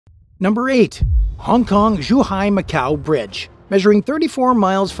Number 8. Hong Kong-Zhuhai-Macau Bridge. Measuring 34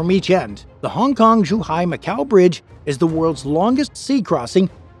 miles from each end, the Hong Kong-Zhuhai-Macau Bridge is the world's longest sea crossing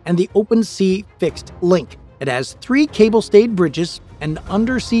and the open sea fixed link. It has 3 cable-stayed bridges, an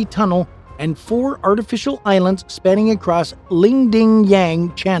undersea tunnel, and 4 artificial islands spanning across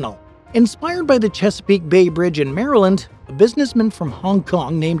Lingding-Yang Channel. Inspired by the Chesapeake Bay Bridge in Maryland, a businessman from Hong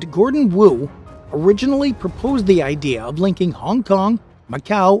Kong named Gordon Wu originally proposed the idea of linking Hong Kong,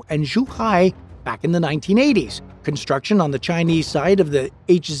 Macau, and Zhuhai back in the 1980s. Construction on the Chinese side of the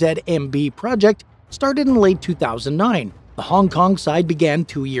HZMB project started in late 2009. The Hong Kong side began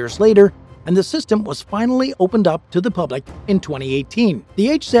 2 years later, and the system was finally opened up to the public in 2018. The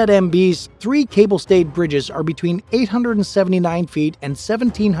HZMB's 3 cable-stayed bridges are between 879 feet and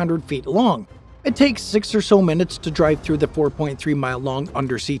 1,700 feet long. It takes 6 or so minutes to drive through the 4.3-mile-long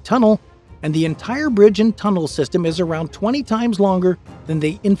undersea tunnel, and the entire bridge and tunnel system is around 20 times longer than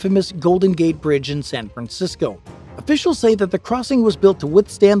the infamous Golden Gate Bridge in San Francisco. Officials say that the crossing was built to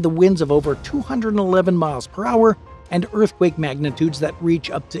withstand the winds of over 211 miles per hour and earthquake magnitudes that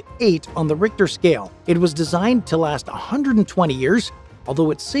reach up to 8 on the Richter scale. It was designed to last 120 years, although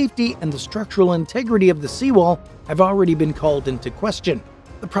its safety and the structural integrity of the seawall have already been called into question.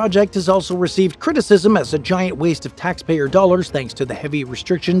 The project has also received criticism as a giant waste of taxpayer dollars thanks to the heavy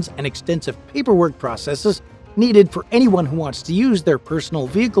restrictions and extensive paperwork processes needed for anyone who wants to use their personal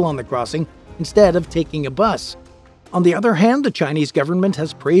vehicle on the crossing instead of taking a bus. On the other hand, the Chinese government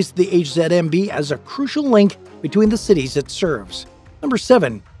has praised the HZMB as a crucial link between the cities it serves. Number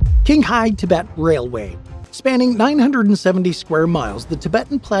 7. Qinghai-Tibet Railway. Spanning 970 square miles, the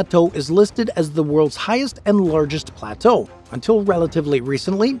Tibetan Plateau is listed as the world's highest and largest plateau. Until relatively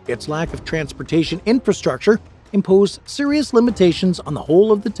recently, its lack of transportation infrastructure imposed serious limitations on the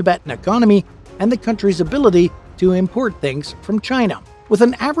whole of the Tibetan economy and the country's ability to import things from China. With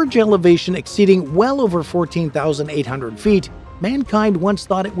an average elevation exceeding well over 14,800 feet, mankind once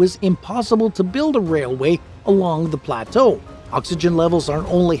thought it was impossible to build a railway along the plateau. Oxygen levels are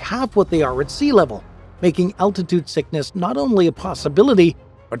only half what they are at sea level, making altitude sickness not only a possibility,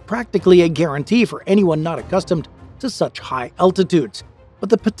 but practically a guarantee for anyone not accustomed to such high altitudes.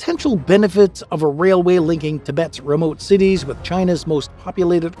 But the potential benefits of a railway linking Tibet's remote cities with China's most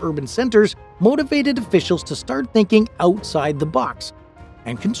populated urban centers motivated officials to start thinking outside the box,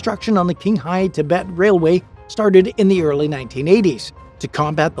 and construction on the Qinghai-Tibet Railway started in the early 1980s. To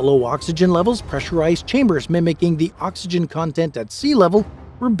combat the low oxygen levels, pressurized chambers mimicking the oxygen content at sea level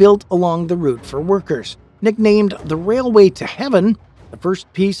were built along the route for workers. Nicknamed the Railway to Heaven, the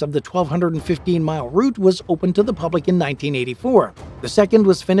first piece of the 1,215-mile route was opened to the public in 1984. The second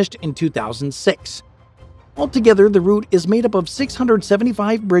was finished in 2006. Altogether, the route is made up of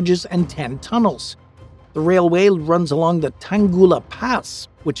 675 bridges and 10 tunnels. The railway runs along the Tanggula Pass,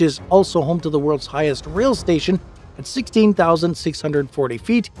 which is also home to the world's highest rail station at 16,640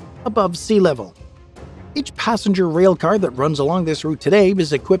 feet above sea level. Each passenger rail car that runs along this route today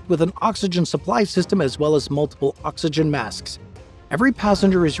is equipped with an oxygen supply system as well as multiple oxygen masks. Every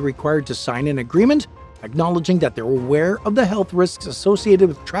passenger is required to sign an agreement acknowledging that they're aware of the health risks associated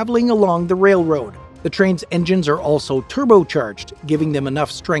with traveling along the railroad. The train's engines are also turbocharged, giving them enough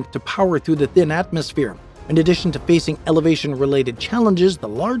strength to power through the thin atmosphere. In addition to facing elevation-related challenges, the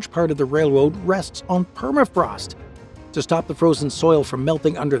large part of the railroad rests on permafrost. To stop the frozen soil from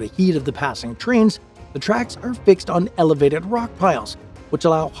melting under the heat of the passing trains, the tracks are fixed on elevated rock piles, which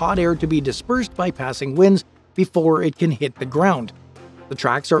allow hot air to be dispersed by passing winds before it can hit the ground. The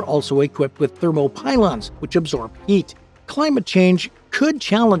tracks are also equipped with thermopylons, which absorb heat. Climate change could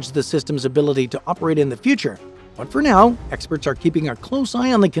challenge the system's ability to operate in the future, but for now, experts are keeping a close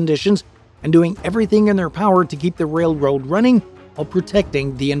eye on the conditions and doing everything in their power to keep the railroad running while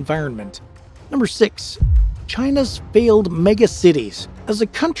protecting the environment. Number 6. China's failed megacities. As a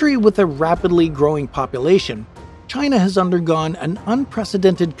country with a rapidly growing population, China has undergone an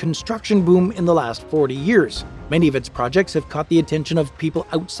unprecedented construction boom in the last 40 years. Many of its projects have caught the attention of people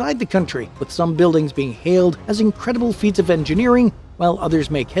outside the country, with some buildings being hailed as incredible feats of engineering, while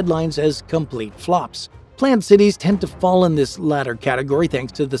others make headlines as complete flops. Planned cities tend to fall in this latter category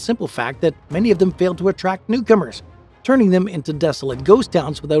thanks to the simple fact that many of them fail to attract newcomers, turning them into desolate ghost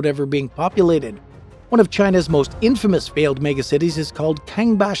towns without ever being populated. One of China's most infamous failed megacities is called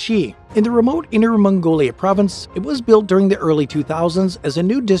Kangbashi. In the remote Inner Mongolia province, it was built during the early 2000s as a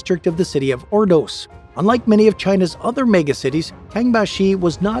new district of the city of Ordos. Unlike many of China's other megacities, Kangbashi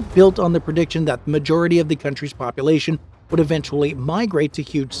was not built on the prediction that the majority of the country's population would eventually migrate to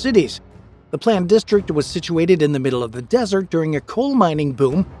huge cities. The planned district was situated in the middle of the desert during a coal mining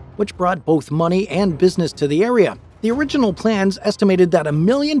boom, which brought both money and business to the area. The original plans estimated that 1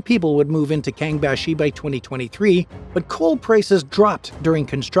 million people would move into Kangbashi by 2023, but coal prices dropped during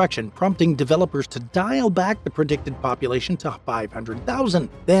construction, prompting developers to dial back the predicted population to 500,000,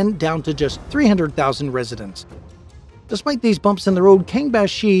 then down to just 300,000 residents. Despite these bumps in the road,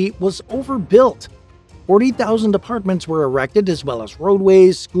 Kangbashi was overbuilt. 40,000 apartments were erected, as well as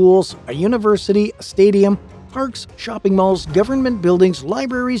roadways, schools, a university, a stadium, parks, shopping malls, government buildings,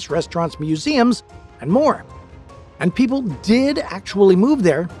 libraries, restaurants, museums, and more. And people did actually move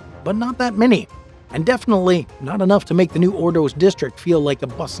there, but not that many, and definitely not enough to make the new Ordos district feel like a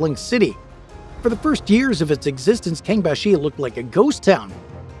bustling city. For the first years of its existence, Kangbashi looked like a ghost town.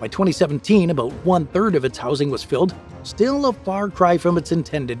 By 2017, about 1/3 of its housing was filled, still a far cry from its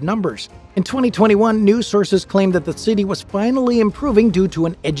intended numbers. In 2021, news sources claimed that the city was finally improving due to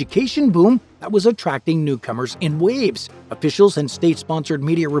an education boom that was attracting newcomers in waves. Officials and state-sponsored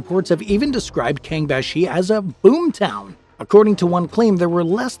media reports have even described Kangbashi as a boomtown. According to one claim, there were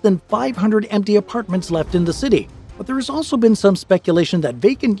less than 500 empty apartments left in the city. But there has also been some speculation that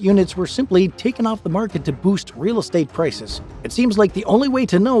vacant units were simply taken off the market to boost real estate prices. It seems like the only way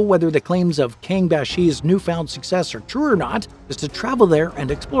to know whether the claims of Kangbashi's newfound success are true or not is to travel there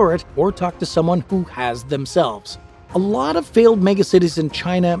and explore it, or talk to someone who has themselves. A lot of failed megacities in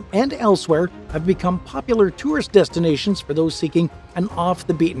China and elsewhere have become popular tourist destinations for those seeking an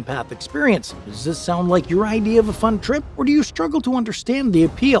off-the-beaten-path experience. Does this sound like your idea of a fun trip, or do you struggle to understand the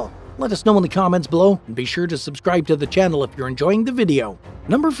appeal? Let us know in the comments below, and be sure to subscribe to the channel if you're enjoying the video.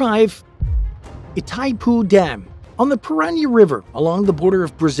 Number 5. Itaipu Dam. On the Paraná River, along the border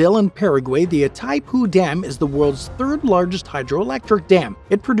of Brazil and Paraguay, the Itaipu Dam is the world's third largest hydroelectric dam.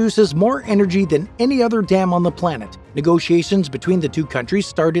 It produces more energy than any other dam on the planet. Negotiations between the two countries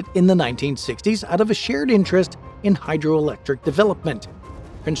started in the 1960s out of a shared interest in hydroelectric development.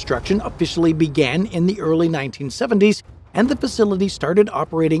 Construction officially began in the early 1970s, and the facility started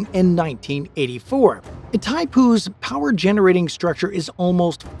operating in 1984. Itaipu's power generating structure is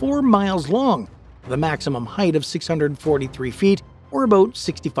almost 4 miles long, with a maximum height of 643 feet, or about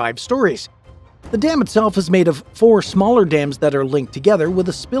 65 stories. The dam itself is made of 4 smaller dams that are linked together, with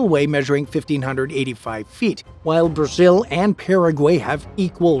a spillway measuring 1,585 feet. While Brazil and Paraguay have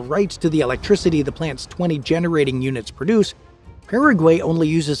equal rights to the electricity the plant's 20 generating units produce, Paraguay only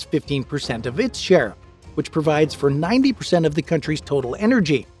uses 15% of its share, which provides for 90% of the country's total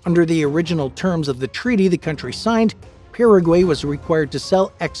energy. Under the original terms of the treaty the country signed, Paraguay was required to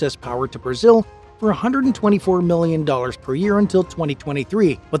sell excess power to Brazil for $124 million per year until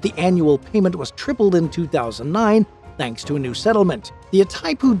 2023, but the annual payment was tripled in 2009 thanks to a new settlement. The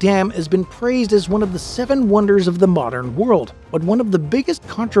Itaipu Dam has been praised as one of the 7 wonders of the modern world, but one of the biggest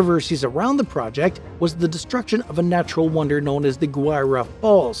controversies around the project was the destruction of a natural wonder known as the Guaira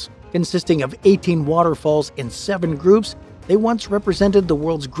Falls. Consisting of 18 waterfalls in 7 groups, they once represented the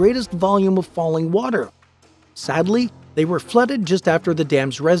world's greatest volume of falling water. Sadly, they were flooded just after the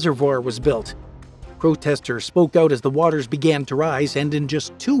dam's reservoir was built. Protesters spoke out as the waters began to rise, and in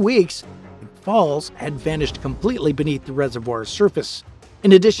just 2 weeks, the falls had vanished completely beneath the reservoir's surface.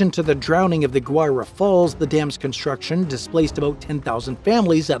 In addition to the drowning of the Guaira Falls, the dam's construction displaced about 10,000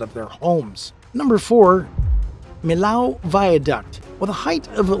 families out of their homes. Number 4. Millau Viaduct. With a height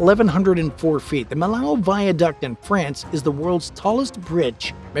of 1,104 feet, the Millau Viaduct in France is the world's tallest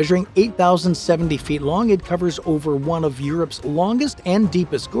bridge. Measuring 8,070 feet long, it covers over one of Europe's longest and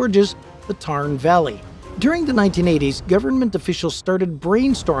deepest gorges, the Tarn Valley. During the 1980s, government officials started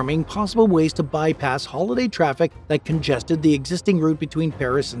brainstorming possible ways to bypass holiday traffic that congested the existing route between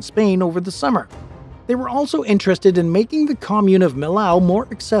Paris and Spain over the summer. They were also interested in making the commune of Millau more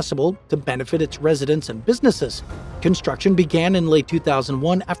accessible to benefit its residents and businesses. Construction began in late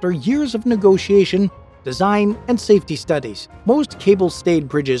 2001 after years of negotiation, design, and safety studies. Most cable-stayed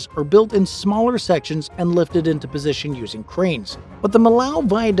bridges are built in smaller sections and lifted into position using cranes. But the Millau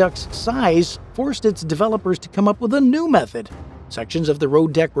Viaduct's size forced its developers to come up with a new method. Sections of the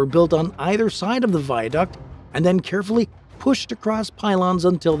road deck were built on either side of the viaduct and then carefully pushed across pylons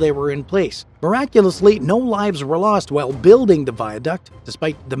until they were in place. Miraculously, no lives were lost while building the viaduct,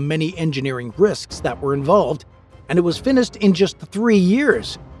 despite the many engineering risks that were involved, and it was finished in just 3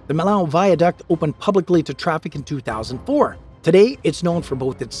 years. The Millau Viaduct opened publicly to traffic in 2004. Today, it's known for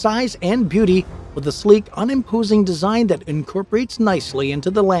both its size and beauty, with a sleek, unimposing design that incorporates nicely into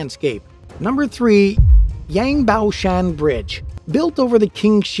the landscape. Number 3. Yangbaoshan Bridge. Built over the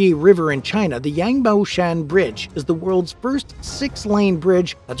Qingxi River in China, the Yangbaoshan Bridge is the world's first 6-lane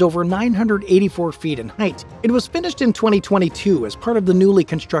bridge that's over 984 feet in height. It was finished in 2022 as part of the newly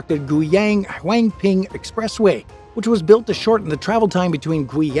constructed Guiyang-Huangping Expressway. which was built to shorten the travel time between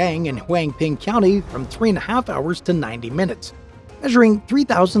Guiyang and Huangping County from 3.5 hours to 90 minutes. Measuring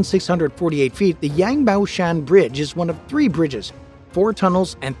 3,648 feet, the Yangbaoshan Bridge is one of 3 bridges, 4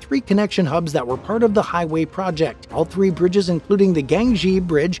 tunnels, and 3 connection hubs that were part of the highway project. All 3 bridges, including the Gangji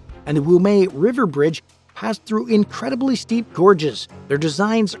Bridge and the Wumei River Bridge, passed through incredibly steep gorges. Their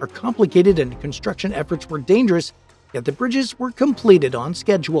designs are complicated and construction efforts were dangerous, yet the bridges were completed on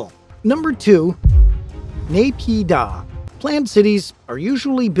schedule. Number 2. Naypyidaw. Planned cities are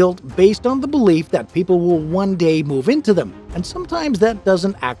usually built based on the belief that people will one day move into them, and sometimes that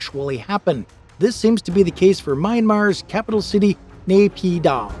doesn't actually happen. This seems to be the case for Myanmar's capital city,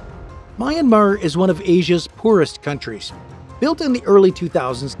 Naypyidaw. Myanmar is one of Asia's poorest countries. Built in the early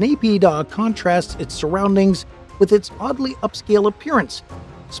 2000s, Naypyidaw contrasts its surroundings with its oddly upscale appearance.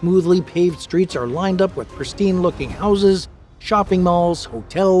 Smoothly paved streets are lined up with pristine-looking houses, shopping malls,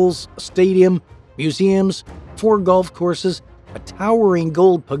 hotels, a stadium, museums, 4 golf courses, a towering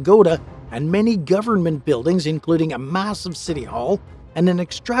gold pagoda, and many government buildings, including a massive city hall and an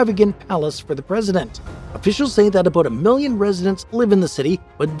extravagant palace for the president. Officials say that about 1 million residents live in the city,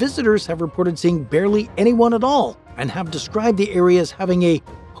 but visitors have reported seeing barely anyone at all and have described the area as having a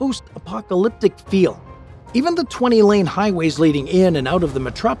post-apocalyptic feel. Even the 20-lane highways leading in and out of the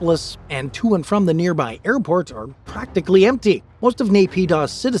metropolis and to and from the nearby airport are practically empty. Most of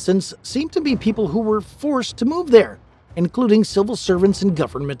Naypyidaw's citizens seem to be people who were forced to move there, including civil servants and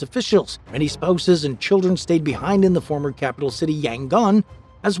government officials. Many spouses and children stayed behind in the former capital city Yangon,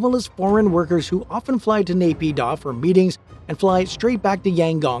 as well as foreign workers who often fly to Naypyidaw for meetings and fly straight back to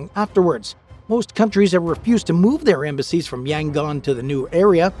Yangon afterwards. Most countries have refused to move their embassies from Yangon to the new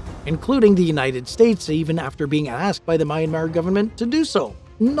area, including the United States, even after being asked by the Myanmar government to do so.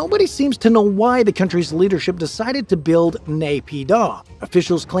 Nobody seems to know why the country's leadership decided to build Naypyidaw.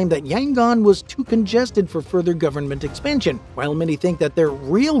 Officials claim that Yangon was too congested for further government expansion, while many think that their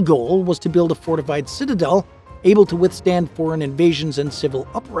real goal was to build a fortified citadel able to withstand foreign invasions and civil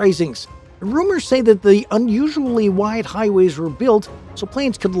uprisings. Rumors say that the unusually wide highways were built so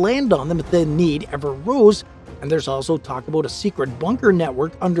planes could land on them if the need ever rose, and there's also talk about a secret bunker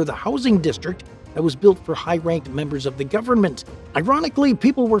network under the housing district that was built for high-ranked members of the government. Ironically,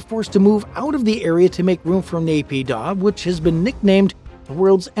 people were forced to move out of the area to make room for Naypyidaw, which has been nicknamed the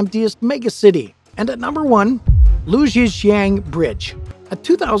world's emptiest megacity. And at number 1, Lujijiang Bridge. At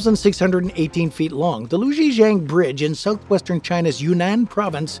 2,618 feet long, the Lujijiang Bridge in southwestern China's Yunnan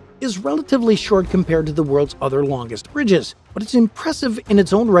province is relatively short compared to the world's other longest bridges, but it's impressive in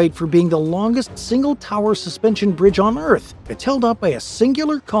its own right for being the longest single-tower suspension bridge on Earth. It's held up by a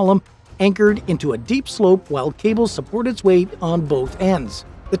singular column anchored into a deep slope while cables support its weight on both ends.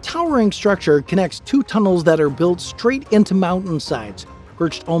 The towering structure connects 2 tunnels that are built straight into mountainsides.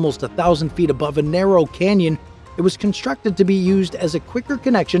 Perched almost 1,000 feet above a narrow canyon, it was constructed to be used as a quicker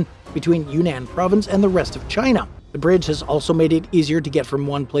connection between Yunnan province and the rest of China. The bridge has also made it easier to get from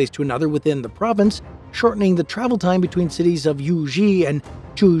one place to another within the province, shortening the travel time between cities of Yuji and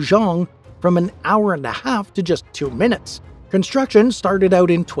Zhejiang from an hour and a half to just 2 minutes. Construction started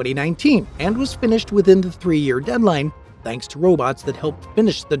out in 2019 and was finished within the 3-year deadline, thanks to robots that helped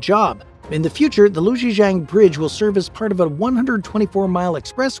finish the job. In the future, the Lujijiang Bridge will serve as part of a 124-mile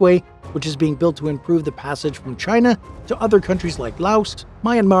expressway, which is being built to improve the passage from China to other countries like Laos,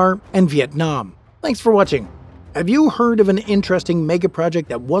 Myanmar, and Vietnam. Thanks for watching. Have you heard of an interesting mega project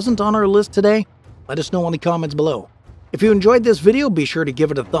that wasn't on our list today? Let us know in the comments below. If you enjoyed this video, be sure to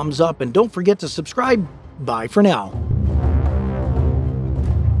give it a thumbs up and don't forget to subscribe. Bye for now.